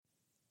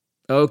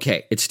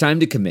Okay, it's time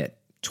to commit.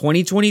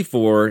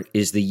 2024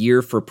 is the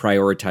year for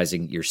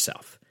prioritizing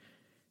yourself.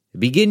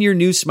 Begin your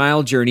new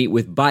smile journey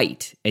with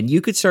Byte, and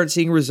you could start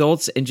seeing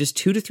results in just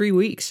 2 to 3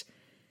 weeks.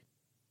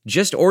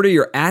 Just order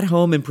your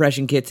at-home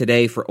impression kit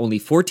today for only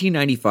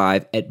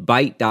 $14.95 at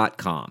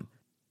Byte.com.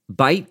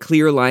 Byte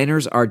clear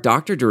liners are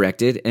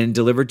doctor-directed and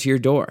delivered to your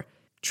door.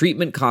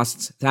 Treatment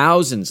costs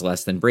thousands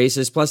less than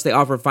braces, plus they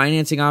offer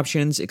financing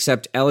options,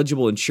 accept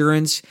eligible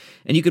insurance,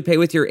 and you could pay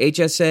with your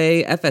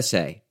HSA,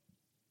 FSA.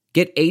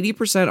 Get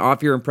 80%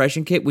 off your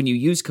impression kit when you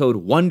use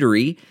code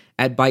WONDERY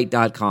at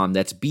Byte.com.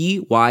 That's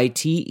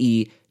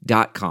BYTE.com.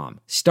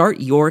 Start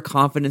your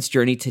confidence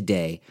journey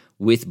today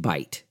with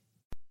Byte.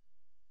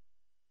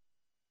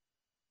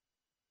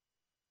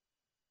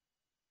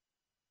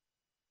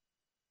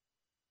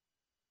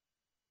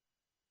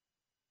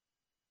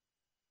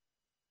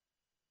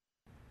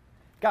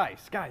 Guys.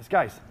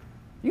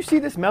 You see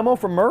this memo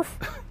from Murph?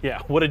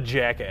 Yeah, what a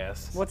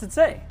jackass. What's it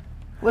say?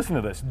 Listen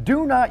to this.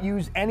 Do not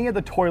use any of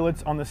the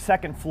toilets on the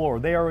second floor.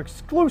 They are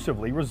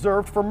exclusively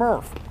reserved for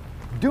Murph.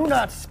 Do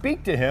not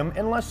speak to him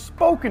unless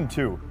spoken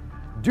to.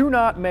 Do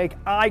not make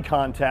eye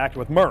contact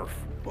with Murph.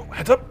 Oh,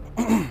 heads up.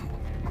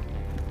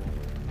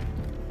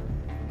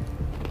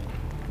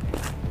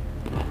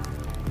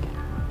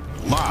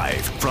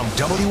 Live from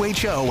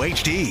WHO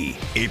HD,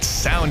 it's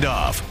Sound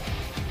Off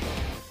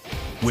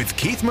with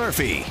Keith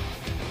Murphy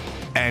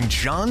and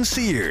John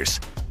Sears.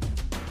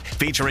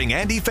 Featuring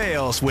Andy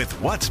Fales with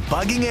What's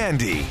Bugging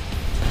Andy.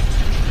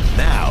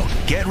 Now,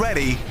 get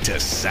ready to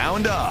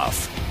sound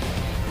off.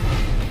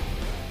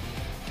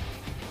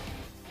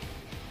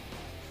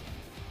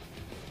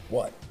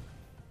 What?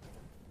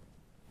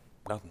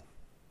 Nothing.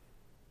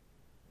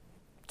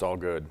 It's all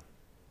good.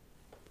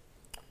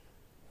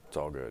 It's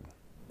all good.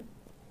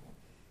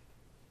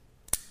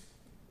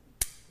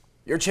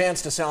 Your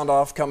chance to sound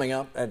off coming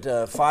up at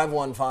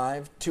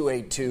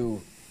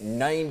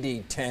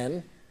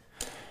 515-282-9010.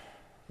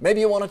 Maybe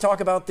you want to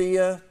talk about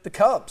the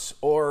Cubs,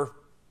 or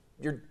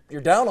you're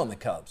down on the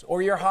Cubs,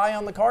 or you're high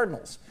on the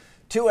Cardinals.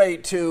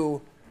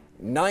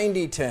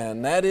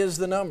 282-9010. That is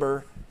the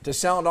number to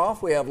sound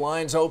off. We have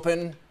lines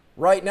open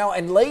right now,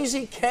 and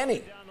Lazy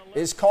Kenny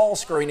is call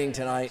screening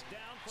tonight.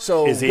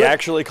 So is he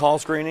actually call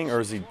screening, or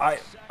is he? I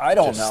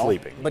don't just know.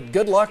 Sleeping. But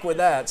good luck with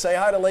that. Say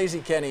hi to Lazy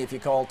Kenny if you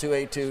call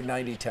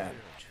 282-9010.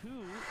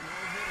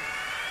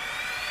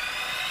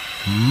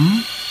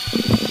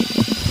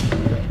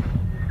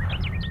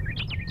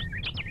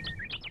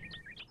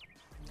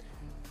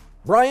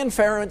 Brian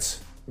Ferentz,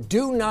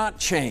 do not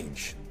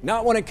change.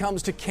 Not when it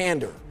comes to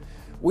candor.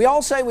 We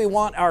all say we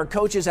want our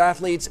coaches,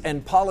 athletes,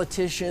 and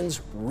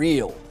politicians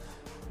real.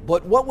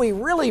 But what we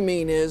really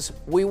mean is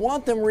we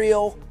want them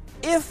real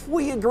if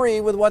we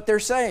agree with what they're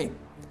saying.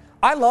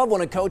 I love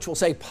when a coach will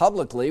say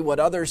publicly what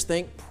others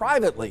think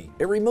privately.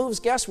 It removes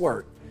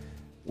guesswork.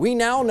 We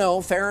now know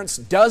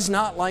Ferentz does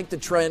not like the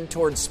trend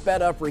towards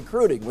sped-up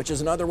recruiting, which is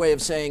another way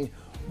of saying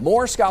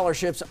more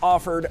scholarships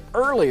offered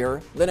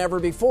earlier than ever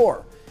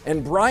before.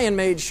 And Brian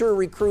made sure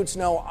recruits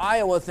know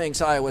Iowa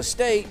thinks Iowa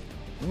State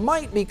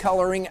might be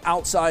coloring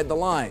outside the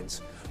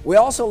lines. We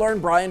also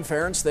learned Brian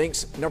Ferentz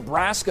thinks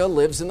Nebraska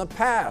lives in the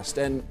past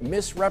and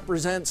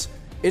misrepresents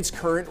its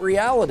current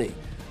reality,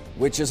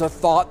 which is a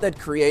thought that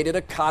created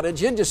a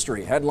cottage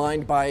industry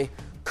headlined by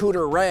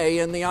Cooter Ray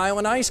and the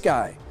Iowa Nice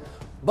Guy.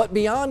 But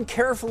beyond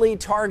carefully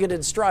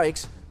targeted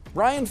strikes,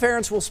 Brian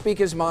Ferentz will speak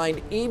his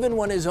mind even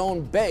when his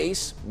own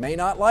base may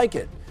not like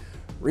it.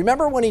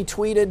 Remember when he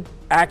tweeted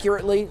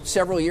accurately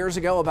several years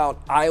ago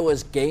about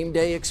Iowa's game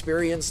day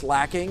experience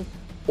lacking?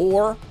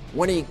 Or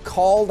when he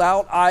called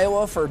out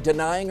Iowa for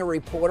denying a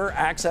reporter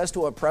access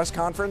to a press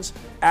conference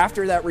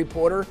after that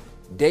reporter,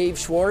 Dave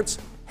Schwartz,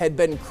 had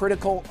been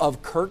critical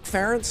of Kirk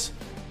Ferentz?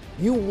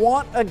 You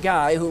want a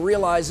guy who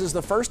realizes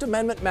the First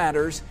Amendment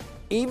matters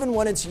even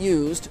when it's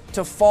used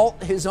to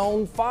fault his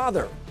own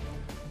father.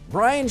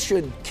 Brian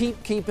should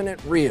keep keeping it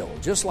real,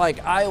 just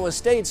like Iowa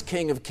State's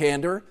king of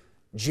candor,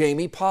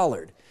 Jamie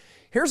Pollard.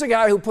 Here's a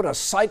guy who put a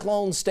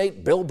Cyclone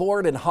State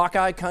billboard in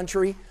Hawkeye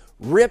country,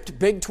 ripped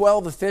Big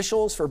 12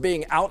 officials for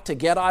being out to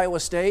get Iowa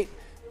State,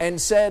 and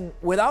said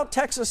without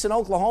Texas and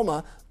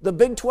Oklahoma, the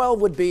Big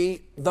 12 would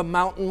be the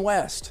Mountain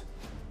West.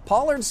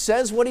 Pollard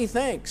says what he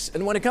thinks,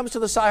 and when it comes to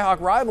the Cy-Hawk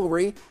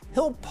rivalry,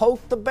 he'll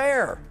poke the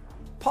bear.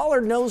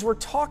 Pollard knows we're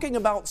talking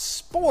about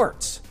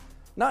sports,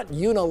 not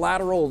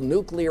unilateral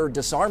nuclear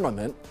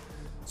disarmament.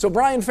 So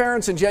Brian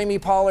Ferentz and Jamie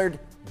Pollard,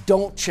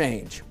 don't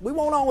change. We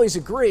won't always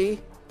agree,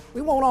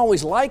 we won't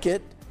always like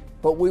it,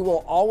 but we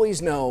will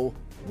always know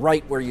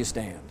right where you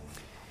stand.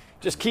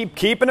 Just keep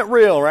keeping it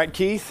real, right,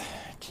 Keith?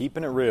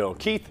 Keeping it real.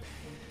 Keith,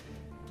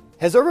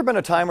 has there ever been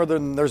a time where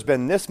there's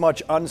been this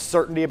much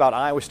uncertainty about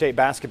Iowa State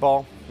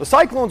basketball? The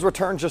Cyclones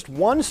returned just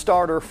one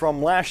starter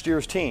from last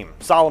year's team,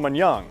 Solomon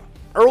Young.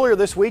 Earlier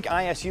this week,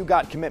 ISU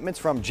got commitments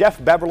from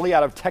Jeff Beverly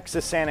out of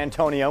Texas San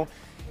Antonio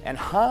and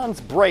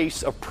Hans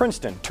Brace of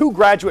Princeton, two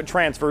graduate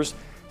transfers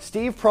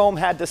Steve Prohm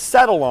had to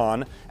settle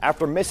on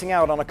after missing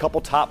out on a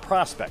couple top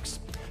prospects.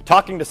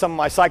 Talking to some of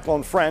my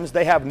Cyclone friends,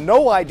 they have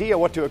no idea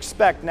what to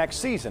expect next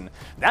season.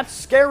 That's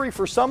scary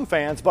for some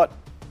fans, but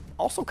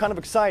also kind of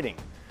exciting.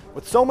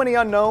 With so many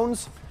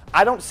unknowns,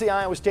 I don't see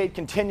Iowa State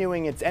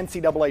continuing its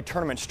NCAA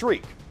tournament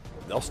streak.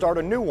 They'll start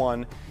a new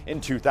one in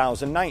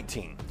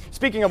 2019.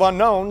 Speaking of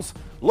unknowns,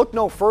 look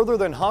no further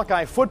than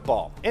Hawkeye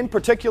football, in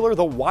particular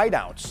the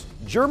wideouts.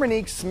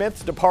 Jermanique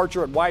Smith's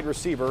departure at wide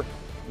receiver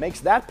makes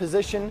that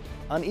position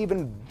an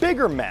even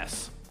bigger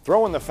mess.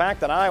 Throw in the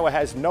fact that Iowa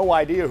has no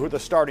idea who the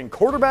starting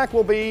quarterback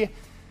will be.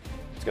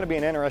 It's going to be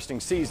an interesting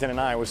season in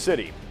Iowa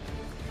City.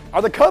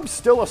 Are the Cubs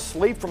still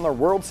asleep from their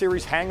World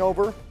Series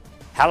hangover?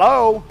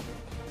 Hello?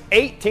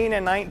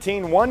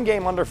 18-19, one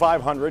game under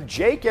 500.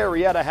 Jake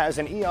Arrieta has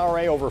an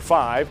ERA over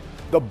 5.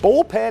 The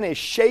bullpen is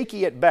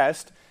shaky at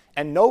best,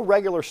 and no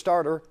regular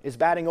starter is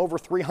batting over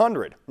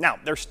 300. Now,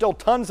 there's still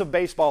tons of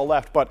baseball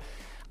left, but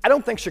I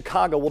don't think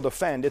Chicago will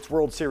defend its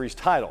World Series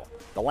title.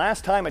 The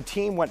last time a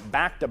team went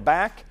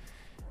back-to-back,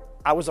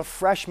 I was a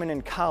freshman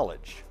in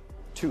college,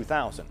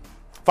 2000.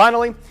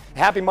 Finally,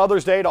 happy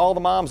Mother's Day to all the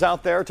moms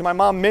out there. To my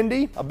mom,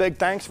 Mindy, a big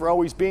thanks for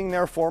always being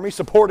there for me,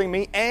 supporting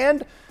me,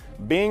 and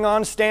being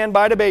on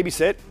standby to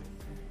babysit.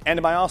 And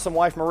to my awesome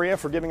wife, Maria,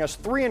 for giving us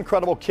 3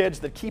 incredible kids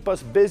that keep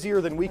us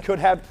busier than we could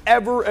have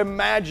ever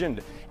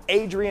imagined.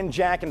 Adrian,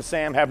 Jack, and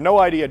Sam have no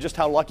idea just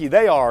how lucky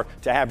they are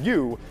to have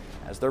you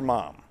as their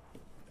mom.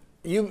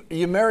 You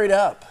married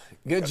up.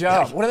 Good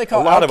job. What do they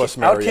call it? A lot of us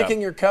marry up.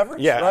 Outkicking your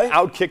coverage? Yeah, right?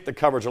 outkick the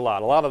coverage a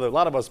lot. A lot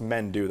of us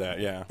men do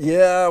that, yeah.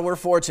 Yeah, we're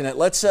fortunate.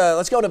 Let's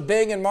go to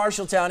Bing in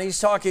Marshalltown. He's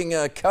talking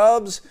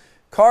Cubs,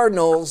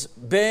 Cardinals.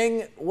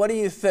 Bing, what do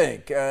you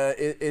think?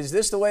 Is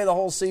this the way the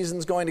whole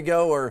season's going to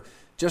go, or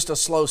just a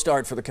slow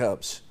start for the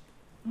Cubs?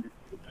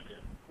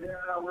 Yeah,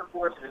 we're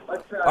fortunate.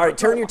 All right,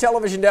 turn your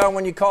television down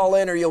when you call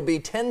in, or you'll be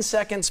 10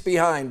 seconds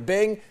behind.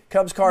 Bing,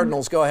 Cubs,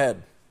 Cardinals, go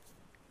ahead.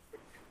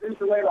 Is this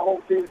the way the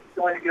whole season's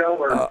going to go?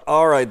 Or?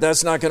 All right,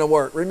 that's not going to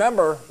work.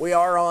 Remember, we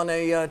are on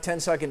a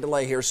 10-second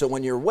delay here, so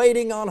when you're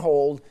waiting on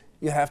hold,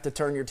 you have to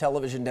turn your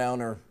television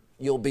down or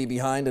you'll be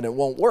behind and it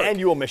won't work. And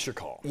you will miss your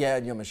call. Yeah,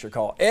 and you'll miss your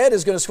call. Ed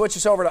is going to switch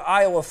us over to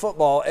Iowa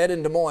football. Ed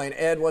in Des Moines.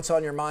 Ed, what's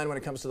on your mind when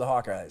it comes to the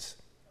Hawkeyes?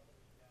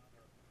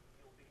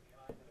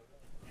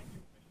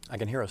 I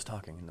can hear us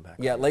talking in the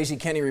background. Yeah, Lazy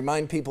Kenny,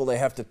 remind people they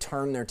have to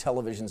turn their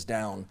televisions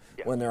down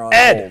when they're on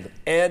hold.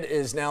 Ed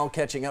is now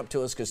catching up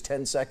to us because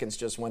 10 seconds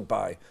just went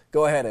by.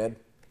 Go ahead, Ed.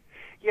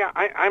 Yeah,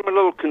 I'm a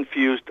little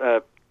confused.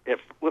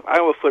 With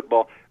Iowa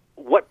football,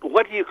 what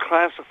do you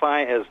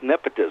classify as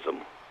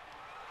nepotism?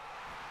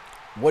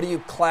 What do you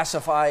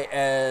classify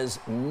as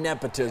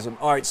nepotism?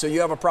 All right, so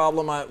you have a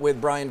problem with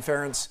Brian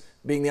Ferentz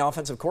being the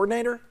offensive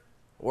coordinator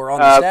or on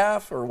the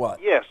staff or what?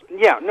 Yes.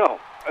 Yeah, no.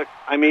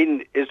 I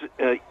mean, is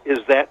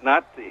that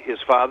not his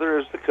father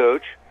is the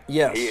coach?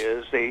 Yes. He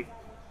is the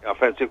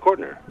offensive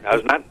coordinator.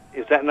 Now,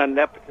 is that not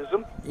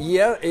nepotism?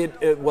 Yeah,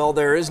 well,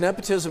 there is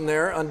nepotism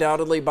there,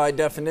 undoubtedly by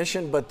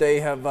definition, but they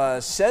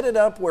have set it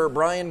up where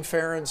Brian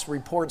Ferentz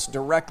reports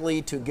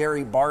directly to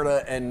Gary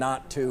Barta and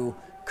not to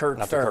Kirk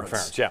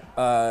Ferentz.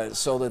 Yeah.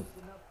 So that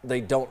they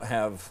don't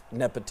have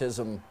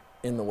nepotism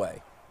in the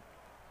way.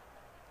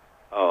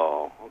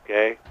 Oh,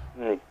 okay.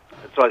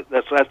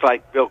 That's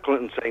like Bill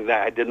Clinton saying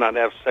that I did not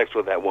have sex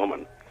with that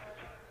woman.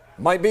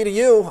 Might be to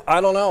you.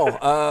 I don't know.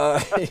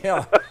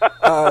 Yeah.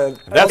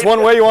 That's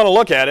one way you want to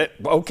look at it.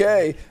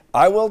 Okay.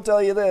 I will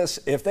tell you this.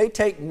 If they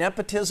take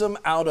nepotism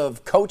out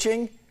of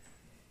coaching,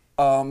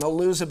 they'll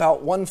lose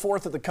about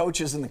 1/4 of the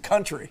coaches in the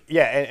country.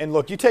 Yeah, and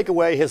look, you take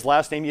away his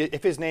last name.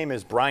 If his name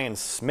is Brian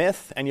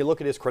Smith and you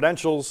look at his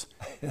credentials,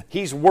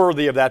 he's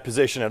worthy of that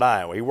position at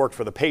Iowa. He worked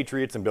for the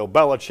Patriots and Bill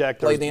Belichick.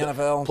 Played in the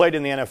NFL. Played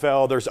in the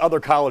NFL. There's other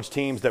college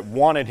teams that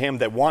wanted him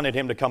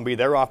to come be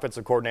their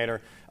offensive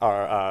coordinator.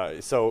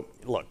 So,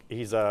 look,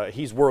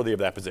 he's worthy of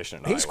that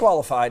position at He's Iowa.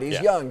 qualified.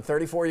 He's young,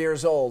 34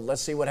 years old.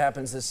 Let's see what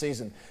happens this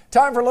season.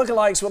 Time for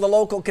lookalikes with a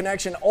local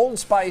connection. Old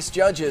Spice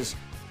judges.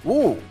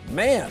 Ooh,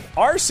 man.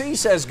 RC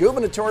says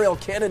gubernatorial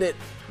candidate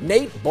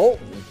Nate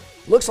Bolton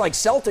looks like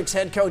Celtics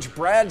head coach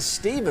Brad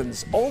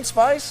Stevens. Old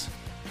Spice?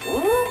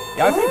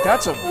 Yeah, I think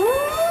that's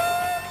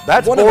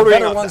one of the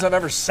better ones I've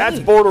ever seen. That's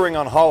bordering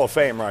on Hall of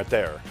Fame right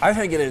there. I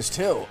think it is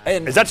too.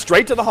 And is that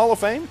straight to the Hall of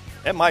Fame?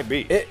 It might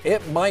be.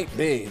 It might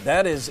be.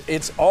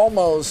 It's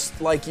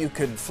almost like you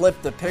could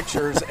flip the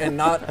pictures and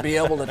not be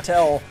able to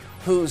tell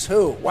who's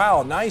who.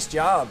 Wow, nice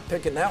job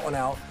picking that one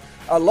out.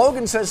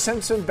 Logan says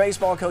Simpson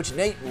baseball coach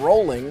Nate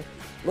Rolling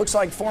looks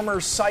like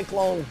former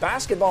Cyclone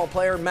basketball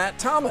player Matt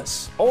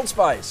Thomas. Old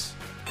Spice.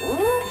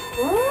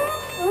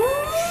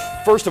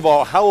 First of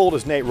all, how old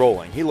is Nate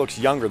Rolling? He looks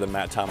younger than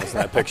Matt Thomas in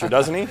that picture,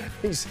 doesn't he?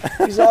 He's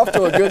off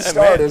to a good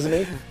start, isn't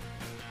he?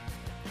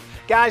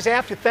 Guys,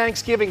 after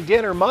Thanksgiving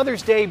dinner,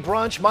 Mother's Day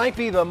brunch might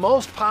be the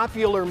most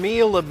popular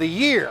meal of the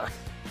year.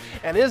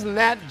 And isn't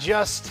that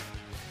just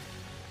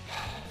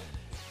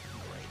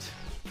great?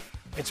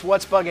 It's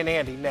What's Bugging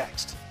Andy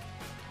next.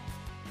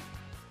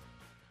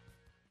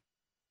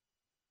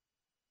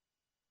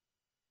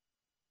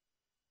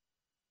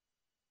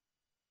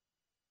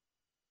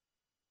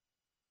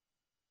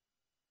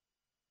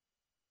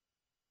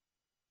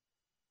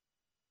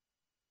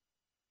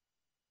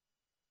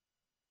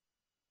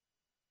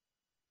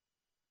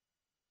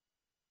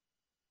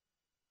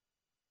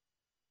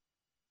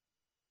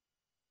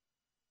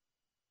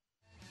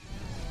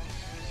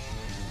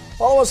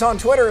 Follow us on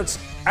Twitter. It's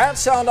at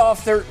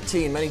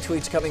SoundOff13. Many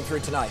tweets coming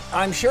through tonight.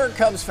 I'm sure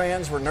Cubs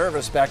fans were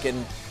nervous back in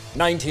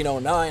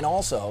 1909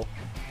 also.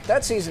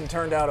 That season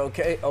turned out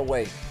okay. Oh,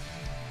 wait.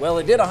 Well,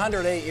 it did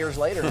 108 years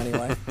later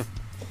anyway.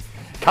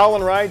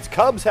 Colin writes,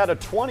 Cubs had a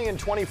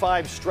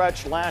 20-25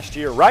 stretch last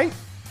year, right?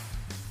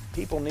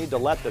 People need to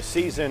let the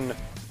season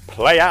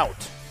play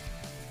out.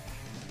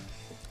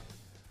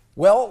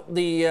 Well,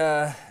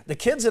 the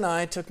kids and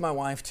I took my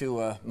wife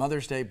to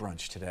Mother's Day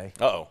brunch today.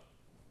 Uh-oh.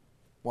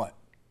 What?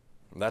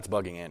 That's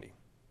bugging Andy.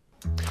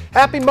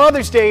 Happy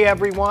Mother's Day,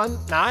 everyone.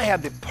 Now, I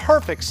had the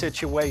perfect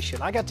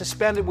situation. I got to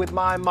spend it with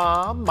my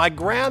mom, my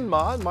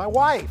grandma, and my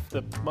wife,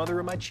 the mother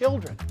of my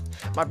children.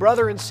 My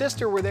brother and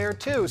sister were there,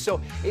 too,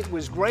 so it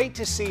was great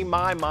to see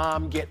my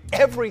mom get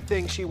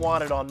everything she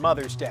wanted on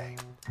Mother's Day.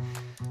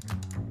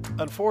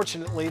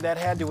 Unfortunately, that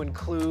had to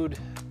include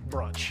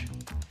brunch.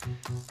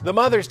 The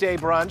Mother's Day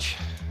brunch,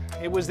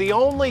 it was the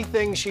only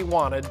thing she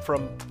wanted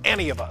from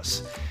any of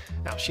us.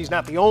 Now, she's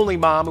not the only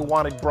mom who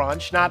wanted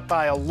brunch, not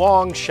by a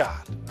long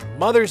shot.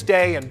 Mother's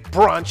Day and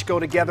brunch go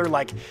together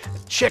like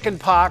chicken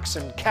pox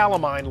and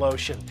calamine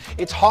lotion.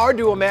 It's hard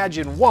to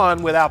imagine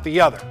one without the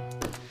other.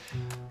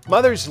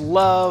 Mothers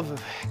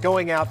love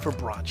going out for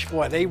brunch.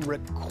 Boy, they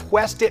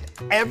request it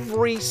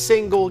every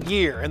single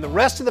year, and the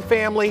rest of the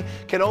family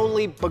can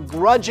only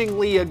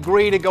begrudgingly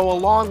agree to go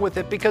along with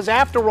it because,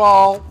 after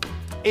all,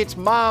 it's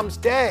Mom's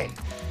Day.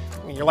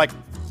 And you're like,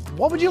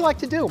 what would you like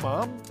to do,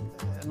 Mom?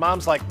 And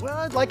Mom's like, well,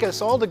 I'd like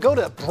us all to go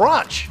to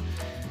brunch.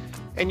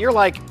 And you're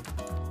like,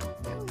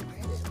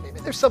 maybe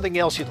there's something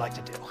else you'd like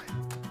to do.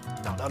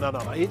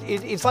 No.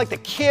 It's like the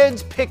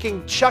kids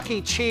picking Chuck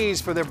E. Cheese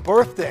for their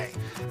birthday.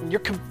 And you're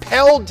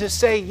compelled to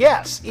say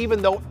yes,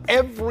 even though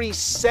every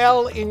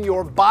cell in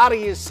your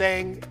body is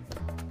saying,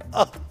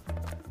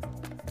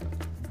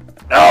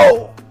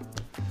 no.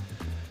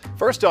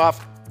 First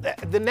off,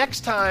 the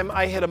next time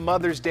I hit a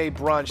Mother's Day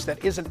brunch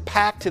that isn't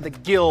packed to the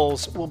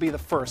gills will be the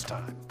first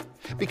time.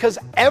 Because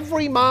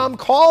every mom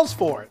calls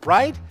for it,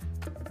 right?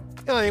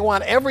 You know, they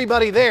want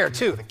everybody there,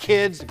 too. The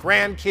kids, the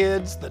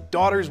grandkids, the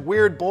daughter's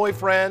weird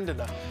boyfriend, and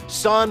the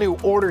son who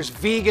orders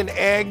vegan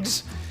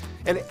eggs.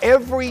 And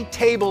every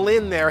table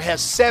in there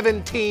has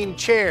 17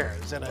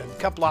 chairs and a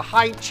couple of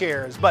high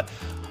chairs, but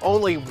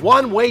only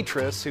one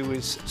waitress who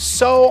is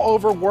so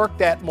overworked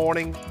that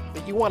morning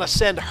that you want to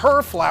send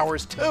her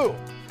flowers, too.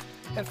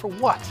 And for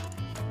what?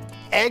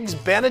 Eggs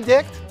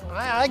Benedict?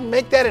 I can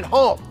make that at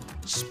home.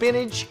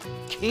 Spinach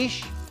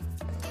quiche?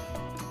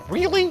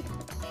 Really?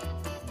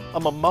 A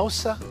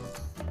mimosa?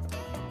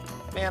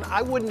 Man,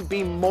 I wouldn't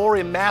be more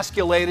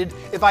emasculated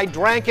if I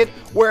drank it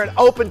wearing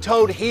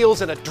open-toed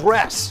heels and a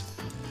dress.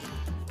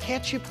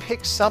 Can't you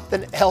pick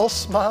something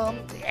else, Mom?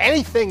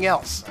 Anything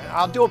else.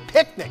 I'll do a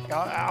picnic.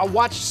 I'll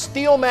watch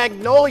Steel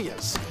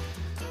Magnolias.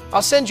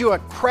 I'll send you a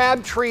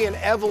Crabtree and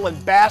Evelyn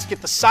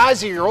basket the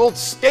size of your old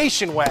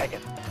station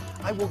wagon.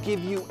 I will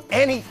give you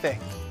anything.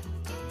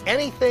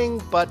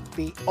 Anything but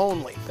the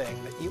only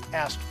thing that you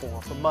asked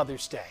for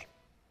Mother's Day.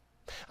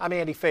 I'm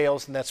Andy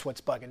Fales, and that's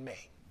what's bugging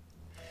me.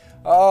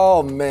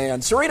 Oh,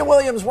 man. Serena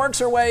Williams works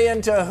her way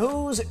into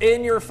Who's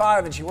in Your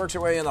Five, and she works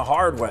her way in the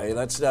hard way.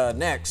 That's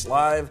next,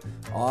 live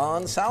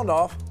on Sound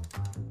Off.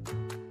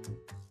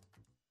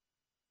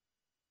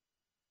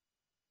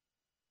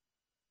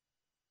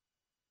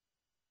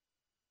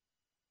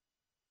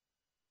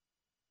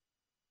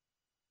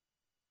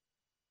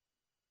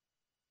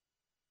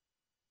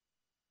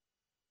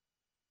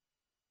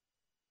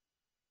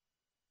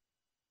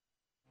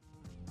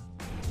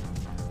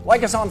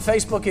 Like us on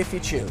Facebook if you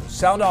choose.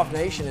 Sound Off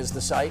Nation is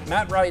the site.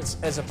 Matt writes,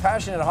 as a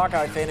passionate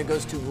Hawkeye fan who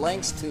goes to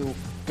lengths to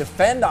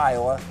defend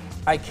Iowa,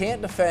 I can't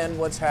defend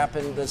what's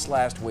happened this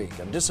last week.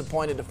 I'm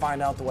disappointed to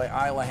find out the way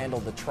Iowa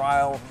handled the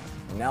trial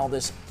and now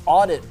this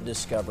audit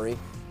discovery.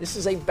 This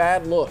is a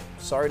bad look.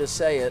 Sorry to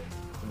say it,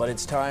 but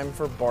it's time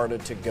for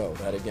Barta to go.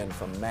 That again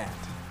from Matt.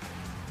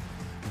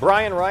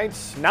 Brian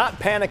writes, not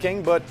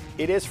panicking, but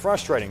it is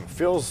frustrating.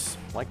 Feels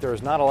like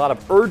there's not a lot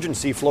of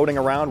urgency floating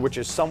around, which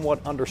is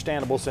somewhat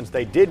understandable since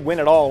they did win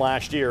it all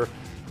last year.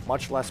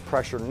 Much less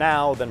pressure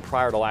now than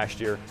prior to last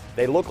year.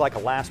 They look like a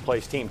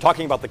last-place team.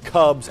 Talking about the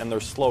Cubs and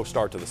their slow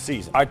start to the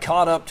season. I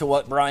caught up to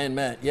what Brian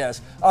meant, yes.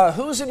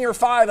 Who's in Your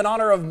Five in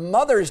honor of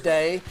Mother's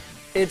Day?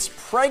 It's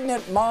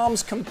pregnant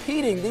moms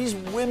competing. These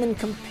women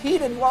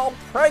competed while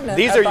pregnant.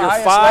 These at are the your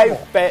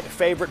highest five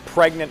favorite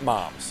pregnant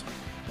moms.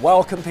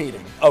 While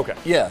competing. Okay.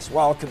 Yes,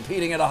 while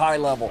competing at a high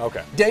level.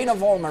 Okay. Dana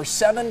Vollmer,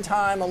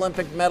 7-time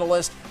Olympic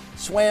medalist,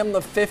 swam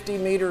the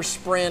 50-meter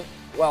sprint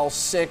while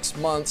 6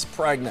 months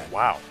pregnant.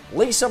 Wow.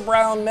 Lisa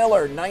Brown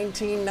Miller,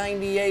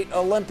 1998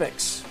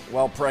 Olympics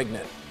while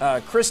pregnant.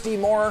 Christy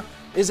Moore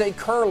is a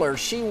curler.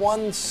 She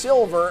won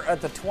silver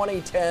at the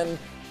 2010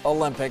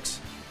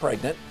 Olympics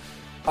pregnant.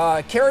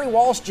 Carrie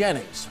Walsh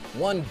Jennings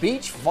won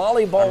beach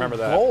volleyball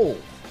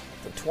gold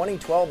at the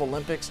 2012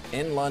 Olympics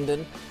in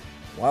London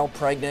while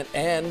pregnant.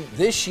 And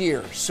this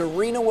year,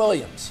 Serena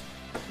Williams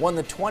won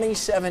the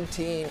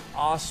 2017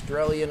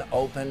 Australian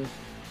Open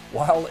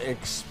while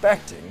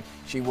expecting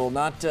she will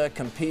not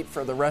compete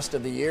for the rest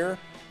of the year,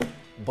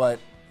 but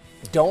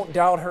Don't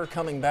doubt her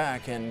coming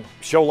back and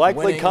she'll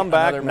likely winning come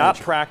back, another not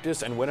major.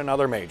 practice, and win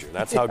another major.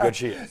 That's how good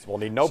she is. We'll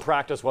need no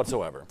practice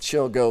whatsoever.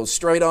 She'll go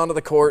straight onto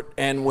the court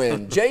and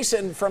win.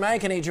 Jason from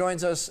Ankeny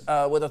joins us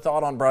with a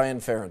thought on Brian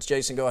Ferentz.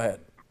 Jason, go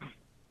ahead.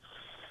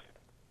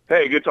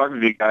 Hey, good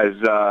talking to you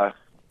guys.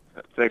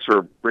 Thanks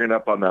for bringing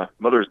up on the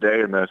Mother's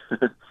Day and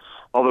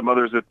all the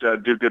mothers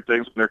that do good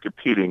things when they're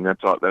competing.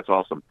 That's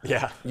awesome.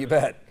 Yeah, you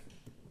bet.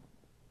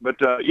 But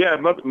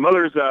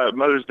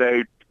Mother's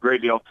Day,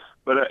 great deal.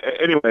 But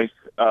anyway,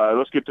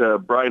 let's get to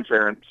Brian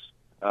Ferentz.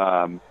 So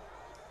I'm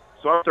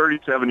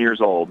 37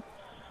 years old.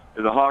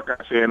 As a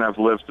Hawkeye fan, I've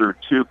lived through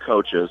 2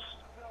 coaches,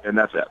 and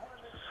that's it.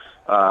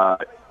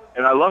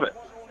 And I love it.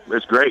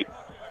 It's great.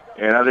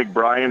 And I think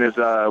Brian is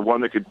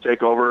one that could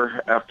take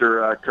over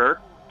after Kirk,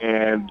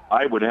 and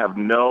I would have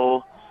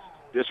no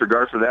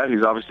disregard for that.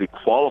 He's obviously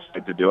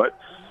qualified to do it.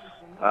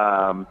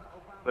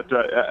 But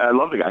I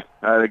love the guy.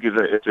 I think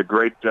it's a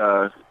great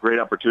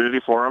opportunity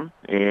for him,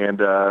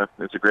 and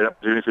it's a great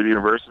opportunity for the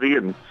university.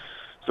 And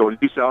so when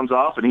he sounds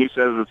off and he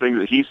says the things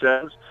that he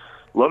says,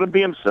 let him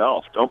be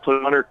himself. Don't put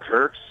him under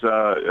Kirk's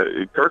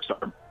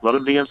arm. Let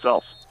him be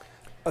himself.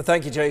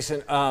 Thank you,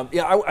 Jason.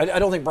 I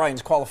don't think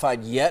Brian's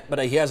qualified yet, but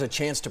he has a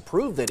chance to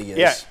prove that he is.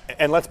 Yeah,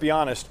 and let's be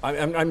honest.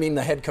 I mean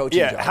the head coaching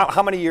job.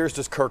 How many years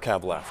does Kirk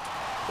have left,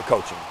 the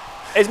coaching?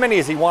 As many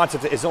as he wants,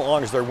 as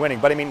long as they're winning.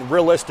 But, I mean,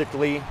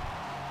 realistically,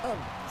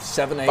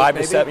 7, 8, 5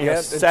 maybe. to 7,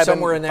 yeah,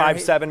 somewhere in there.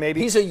 5, 7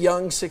 maybe. He's a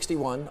young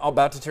 61,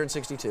 about to turn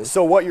 62.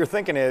 So what you're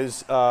thinking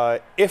is,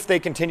 if they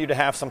continue to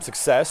have some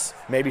success,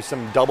 maybe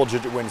some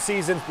double-digit win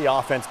seasons, the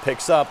offense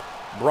picks up,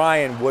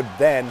 Brian would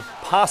then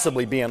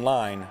possibly be in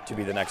line to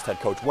be the next head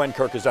coach when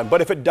Kirk is done.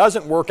 But if it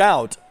doesn't work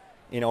out,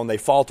 and they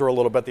falter a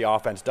little bit, the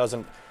offense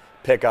doesn't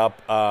pick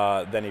up,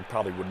 then he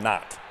probably would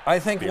not. I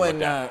think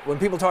when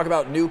people talk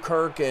about new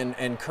Kirk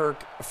and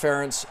Kirk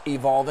Ferentz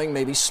evolving,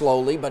 maybe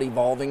slowly, but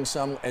evolving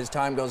some as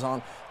time goes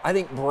on, I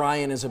think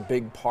Brian is a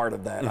big part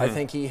of that. I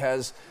think he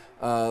has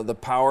the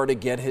power to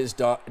get his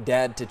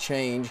dad to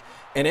change.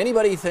 And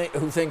anybody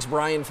who thinks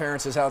Brian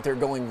Ferentz is out there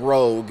going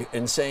rogue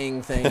and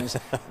saying things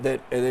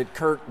that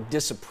Kirk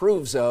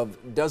disapproves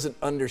of doesn't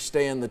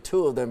understand the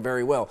two of them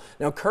very well.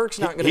 Now, Kirk's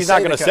not going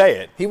to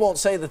say it. He won't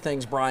say the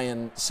things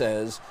Brian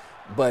says.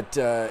 But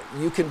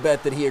you can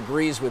bet that he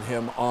agrees with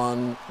him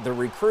on the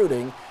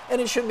recruiting.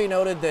 And it should be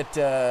noted that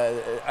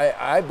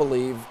I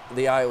believe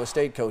the Iowa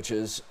State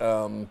coaches,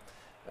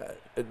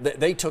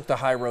 they took the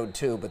high road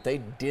too, but they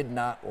did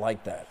not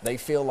like that. They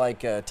feel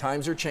like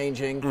times are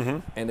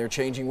changing, and they're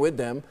changing with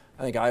them.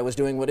 I think Iowa's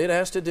doing what it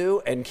has to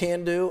do and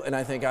can do, and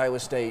I think Iowa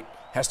State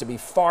has to be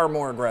far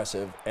more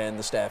aggressive, and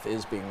the staff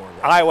is being more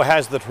aggressive. Iowa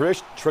has the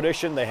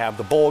tradition. They have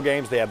the bowl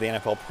games. They have the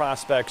NFL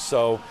prospects.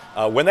 So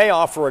when they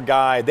offer a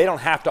guy, they don't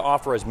have to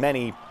offer as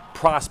many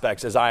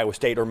prospects as Iowa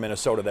State or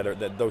Minnesota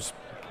that those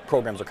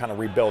programs are kind of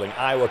rebuilding.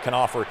 Iowa can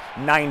offer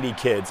 90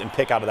 kids and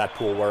pick out of that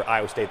pool, where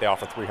Iowa State, they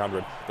offer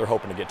 300. They're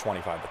hoping to get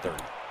 25 to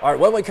 30. All right,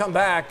 when we come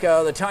back,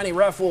 the Tiny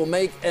Ref will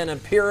make an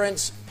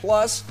appearance.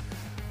 Plus,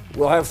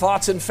 we'll have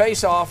thoughts and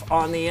face-off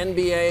on the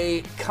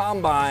NBA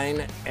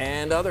Combine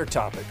and other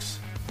topics.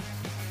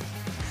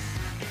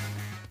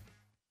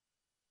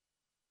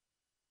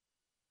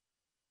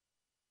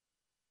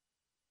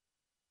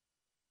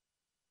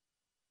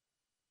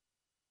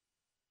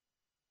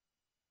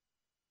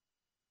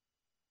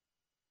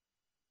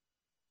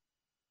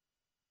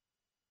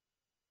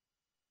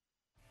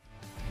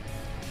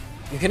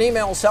 You can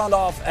email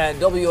SoundOFF at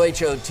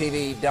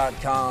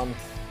WHOTV.com.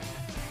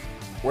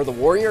 Were the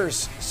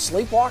Warriors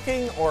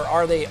sleepwalking, or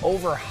are they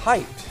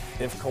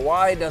overhyped? If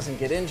Kawhi doesn't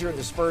get injured,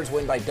 the Spurs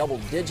win by double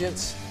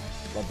digits.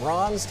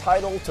 LeBron's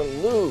title to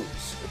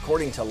lose,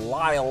 according to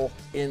Lyle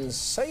in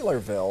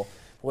Saylorville.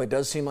 Boy, it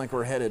does seem like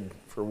we're headed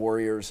for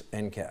Warriors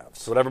and Cavs.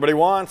 So what everybody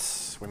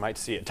wants, we might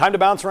see it. Time to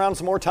bounce around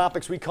some more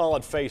topics. We call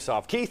it Face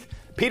Off. Keith,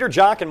 Peter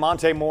Jok and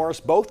Monte Morris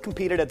both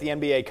competed at the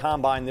NBA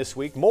Combine this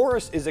week.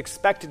 Morris is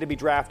expected to be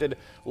drafted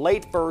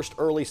late first,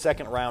 early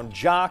second round.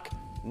 Jok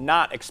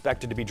not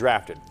expected to be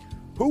drafted.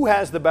 Who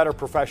has the better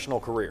professional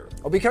career?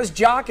 Well, because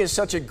Jok is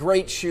such a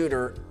great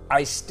shooter,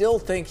 I still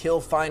think he'll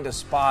find a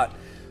spot.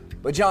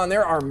 But, John,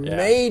 there are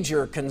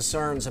major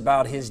concerns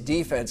about his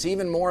defense,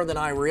 even more than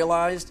I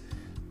realized.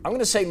 I'm going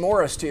to say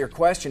Morris to your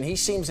question. He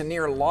seems a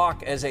near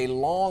lock as a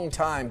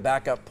long-time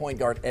backup point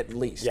guard at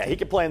least. Yeah, he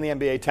could play in the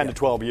NBA 10 to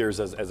 12 years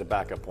as a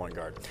backup point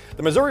guard.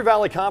 The Missouri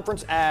Valley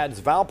Conference adds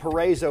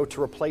Valparaiso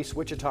to replace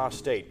Wichita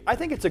State. I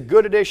think it's a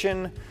good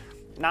addition,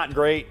 not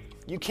great.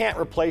 You can't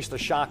replace the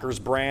Shockers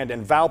brand,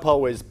 and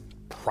Valpo is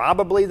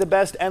probably the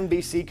best the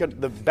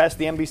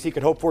NBC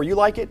could hope for. You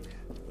like it?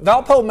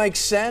 Valpo makes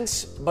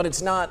sense, but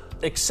it's not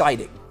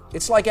exciting.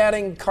 It's like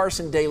adding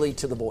Carson Daly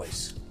to The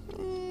Voice.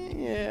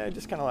 Yeah,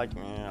 just kind of like,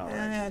 all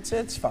right.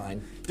 It's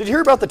fine. Did you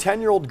hear about the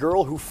 10-year-old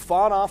girl who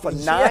fought off a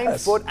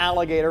 9-foot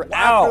alligator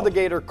after the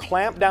gator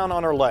clamped down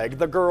on her leg?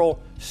 The girl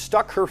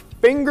stuck her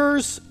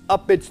fingers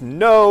up its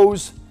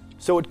nose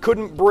so it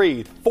couldn't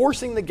breathe,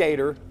 forcing the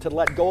gator to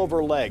let go of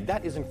her leg.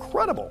 That is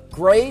incredible.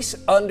 Grace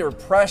under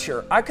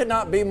pressure. I could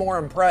not be more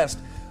impressed.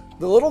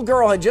 The little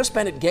girl had just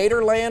been at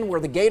Gatorland where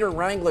the Gator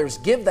Wranglers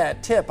give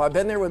that tip. I've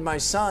been there with my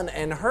son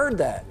and heard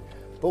that.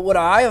 But would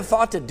I have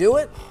thought to do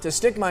it? To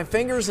stick my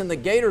fingers in the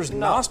Gator's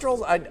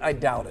nostrils? I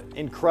doubt it.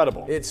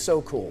 Incredible. It's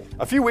so cool.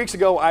 A few weeks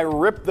ago, I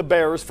ripped the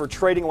Bears for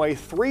trading away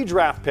 3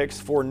 draft picks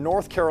for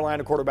North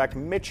Carolina quarterback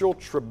Mitchell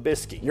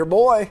Trubisky. Your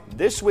boy.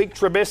 This week,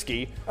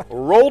 Trubisky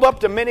rolled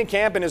up to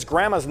minicamp in his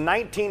grandma's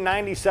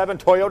 1997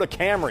 Toyota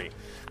Camry.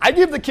 I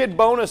give the kid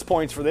bonus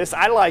points for this.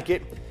 I like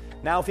it.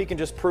 Now if he can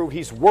just prove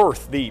he's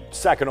worth the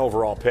 2nd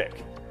overall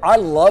pick. I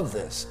love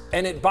this.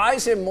 And it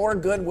buys him more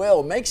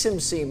goodwill, makes him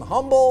seem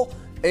humble,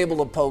 able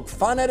to poke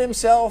fun at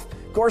himself.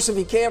 Of course, if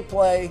he can't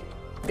play,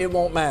 it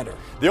won't matter.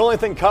 The only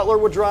thing Cutler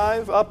would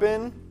drive up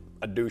in?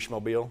 A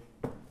douche-mobile.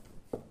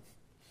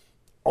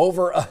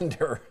 Over,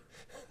 under.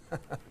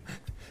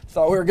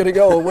 Thought we were going to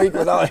go a week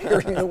without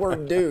hearing the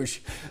word douche.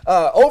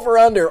 Over,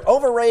 under,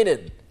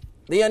 overrated.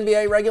 The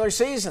NBA regular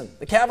season.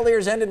 The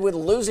Cavaliers ended with a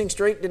losing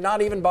streak, did not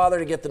even bother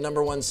to get the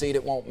number 1 seed.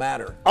 It won't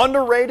matter.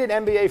 Underrated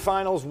NBA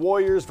Finals,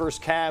 Warriors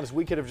versus Cavs.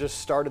 We could have just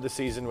started the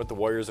season with the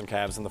Warriors and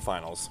Cavs in the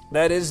finals.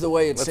 That is the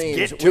way it seems.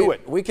 Let's get to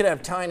it. We could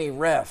have Tiny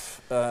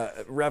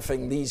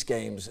reffing these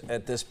games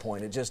at this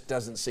point. It just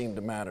doesn't seem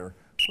to matter.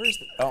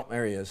 Oh,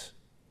 there he is.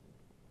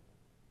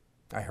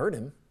 I heard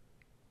him.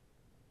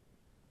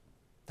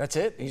 That's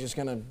it? He's just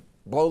going to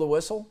blow the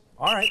whistle?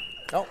 All right.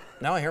 Oh,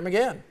 now I hear him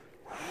again.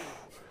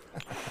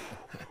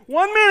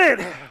 1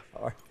 minute.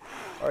 All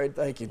right,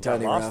 thank you,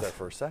 Tiny I Ref. lost there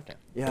for a second.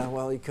 Yeah,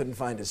 well, he couldn't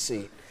find his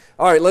seat.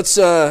 All right, let's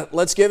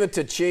give it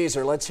to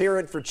Cheeser. Let's hear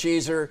it for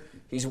Cheeser.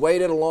 He's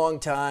waited a long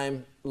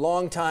time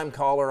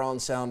caller on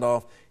Sound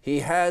Off.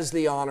 He has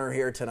the honor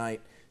here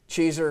tonight.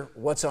 Cheeser,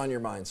 what's on your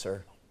mind,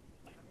 sir?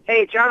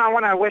 Hey, John, I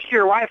want to wish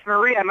your wife,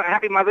 Maria, a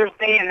happy Mother's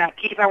Day. And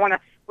Keith, I want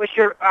to wish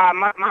your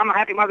mom a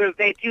happy Mother's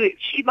Day, too.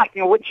 She'd like to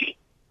know, wouldn't she?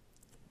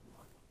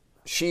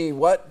 She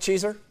what,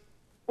 Cheeser?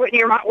 Would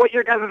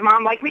your guys'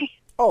 mom like me?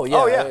 Oh, yeah.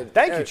 Oh, yeah.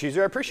 Thank you,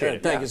 Cheeser. I appreciate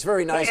it. Thank you. It's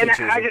very nice and of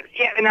Cheeser.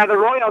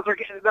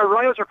 The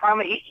Royals are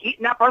finally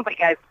heating up, aren't they,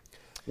 guys?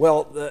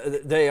 Well,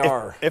 they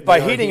are. If by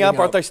heating up,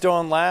 aren't they still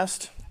on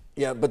last?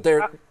 Yeah, but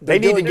they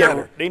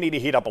need to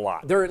heat up a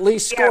lot. They're at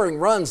least scoring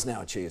runs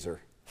now, Cheeser.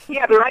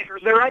 Yeah, they're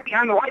right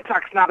behind the White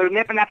Sox now. They're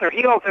nipping at their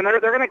heels, and they're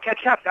going to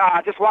catch up.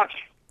 Just watch.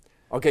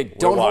 Okay,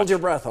 don't hold your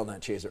breath on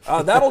that, Cheeser.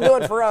 That'll do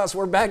it for us.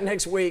 We're back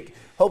next week.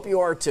 Hope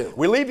you are too.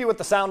 We leave you with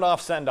the Sound Off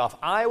send-off.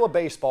 Iowa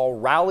baseball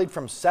rallied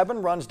from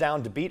 7 runs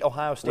down to beat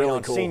Ohio State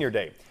on Senior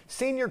Day.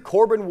 Senior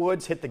Corbin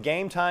Woods hit the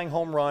game-tying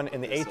home run in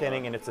the 8th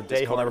inning, and it's a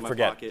day he'll never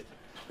forget. It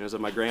was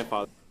of my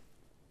grandfather.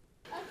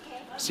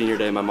 Senior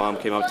Day, my mom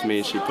came up to me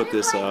and she put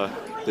this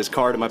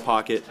card in my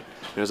pocket.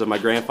 It was of my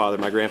grandfather.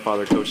 My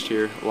grandfather coached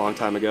here a long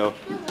time ago,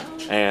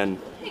 and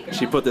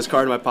she put this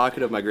card in my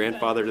pocket of my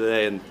grandfather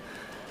today, and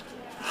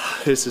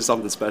this is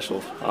something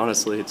special.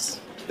 Honestly, it's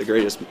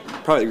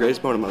probably the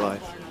greatest moment of my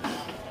life.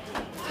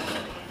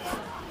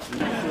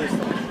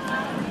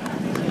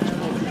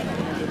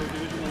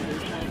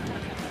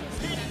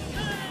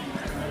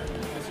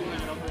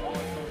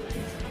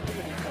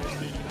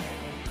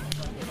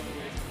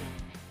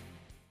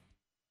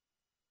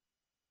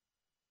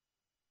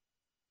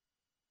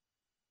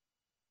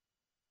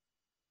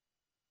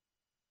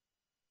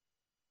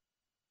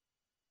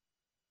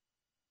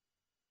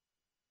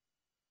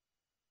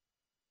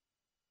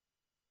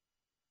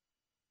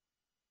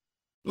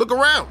 Look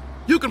around.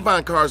 You can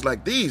find cars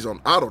like these on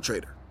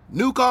AutoTrader.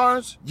 New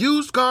cars,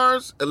 used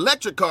cars,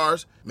 electric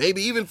cars,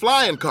 maybe even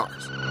flying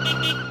cars.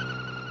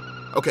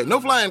 Okay, no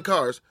flying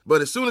cars,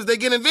 but as soon as they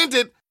get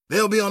invented,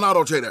 they'll be on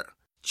AutoTrader.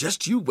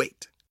 Just you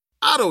wait.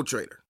 AutoTrader.